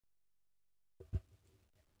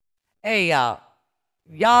Hey,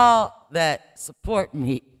 y'all that support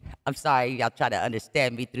me, I'm sorry, y'all try to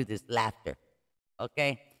understand me through this laughter,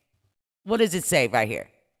 okay? What does it say right here?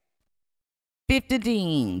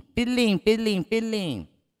 15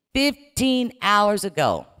 hours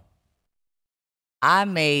ago, I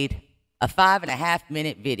made a 5.5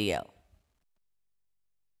 minute video.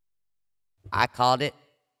 I called it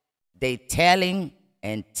 "They Telling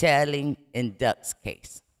and Telling in Duck's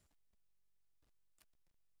Case."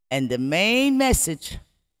 And the main message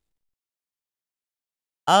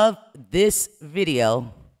of this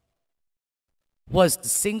video was the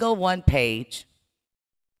single one page.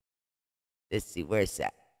 Let's see, where's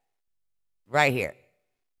that? Right here,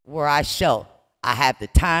 where I show I have the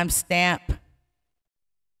timestamp,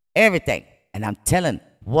 everything. And I'm telling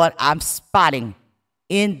what I'm spotting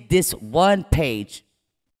in this one page.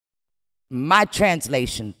 My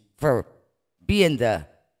translation for being the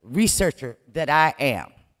researcher that I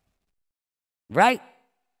am. Right?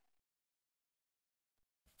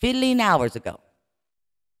 15 hours ago.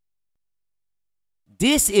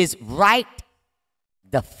 This is right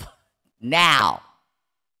now.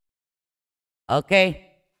 Okay?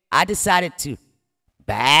 I decided to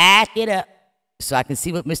back it up so I can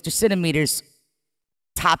see what Mr. Centimeter's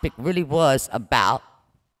topic really was about.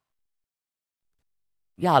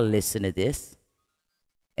 Y'all listen to this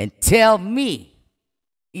and tell me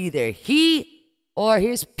either he or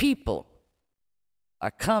his people are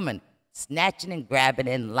coming, snatching and grabbing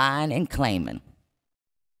and lying and claiming.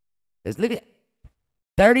 Because look at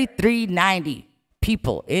 3390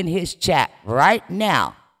 people in his chat right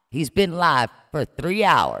now. He's been live for 3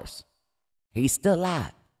 hours. He's still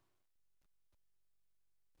live.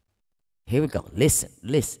 Here we go. Listen,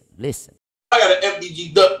 listen, listen. I got an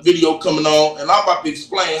FBG Duck video coming on, and I'm about to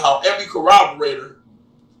explain how every corroborator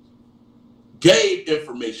gave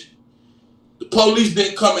information. The police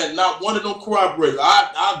didn't come at not one of them corroborators.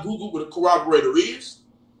 I Googled what a corroborator is.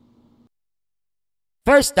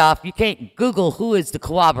 First off, you can't Google who is the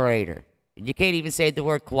corroborator. You can't even say the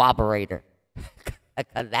word corroborator.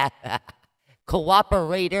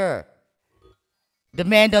 Cooperator. The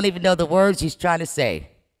man don't even know the words he's trying to say.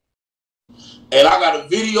 And I got a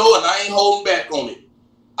video, and I ain't holding back on it.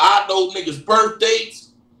 I know niggas' birth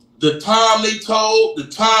dates, the time they told, the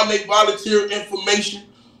time they volunteered information,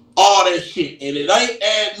 all that shit. And it ain't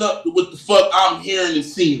adding up to what the fuck I'm hearing and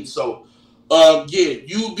seeing. So, yeah,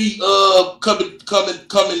 you be coming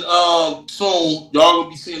soon. Y'all gonna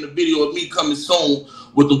be seeing a video of me coming soon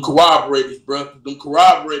with them corroborators, bro. Them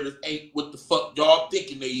corroborators ain't what the fuck y'all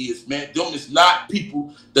thinking they is, man. Them is not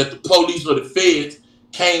people that the police or the feds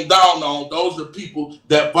came down on. Those are people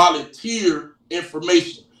that volunteer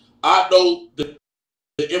information. I know the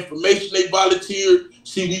information they volunteered.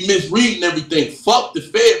 See, we misreading everything. Fuck the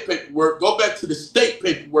Fed paperwork. Go back to the state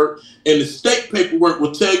paperwork, and the state paperwork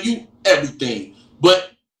will tell you everything.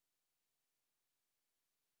 But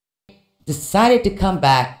decided to come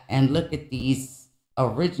back and look at these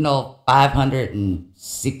original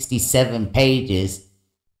 567 pages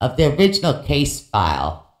of the original case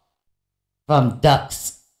file from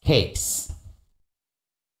Duck's case.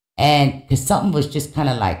 And because something was just kind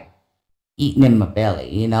of like eating in my belly,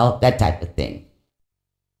 you know, that type of thing.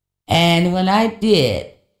 And when I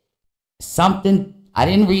did something, I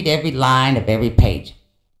didn't read every line of every page.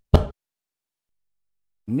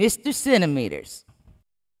 Mr. Centimeters,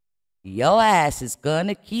 your ass is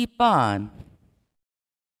gonna keep on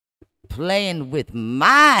playing with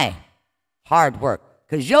my hard work.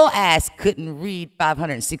 Because your ass couldn't read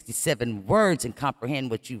 567 words and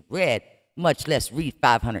comprehend what you read, much less read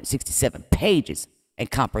 567 pages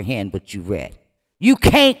and comprehend what you read. You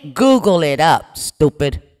can't Google it up,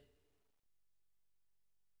 stupid.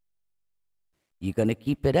 You're going to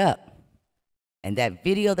keep it up. And that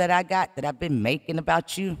video that I got that I've been making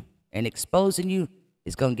about you and exposing you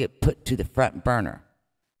is going to get put to the front burner.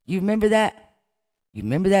 You remember that? You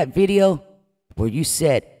remember that video where you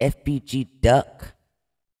said FBG Duck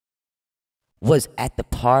was at the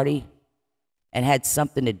party and had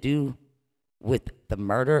something to do with the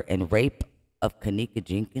murder and rape of Kanika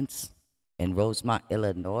Jenkins in Rosemont,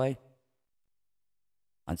 Illinois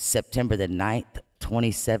on September the 9th,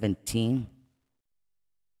 2017?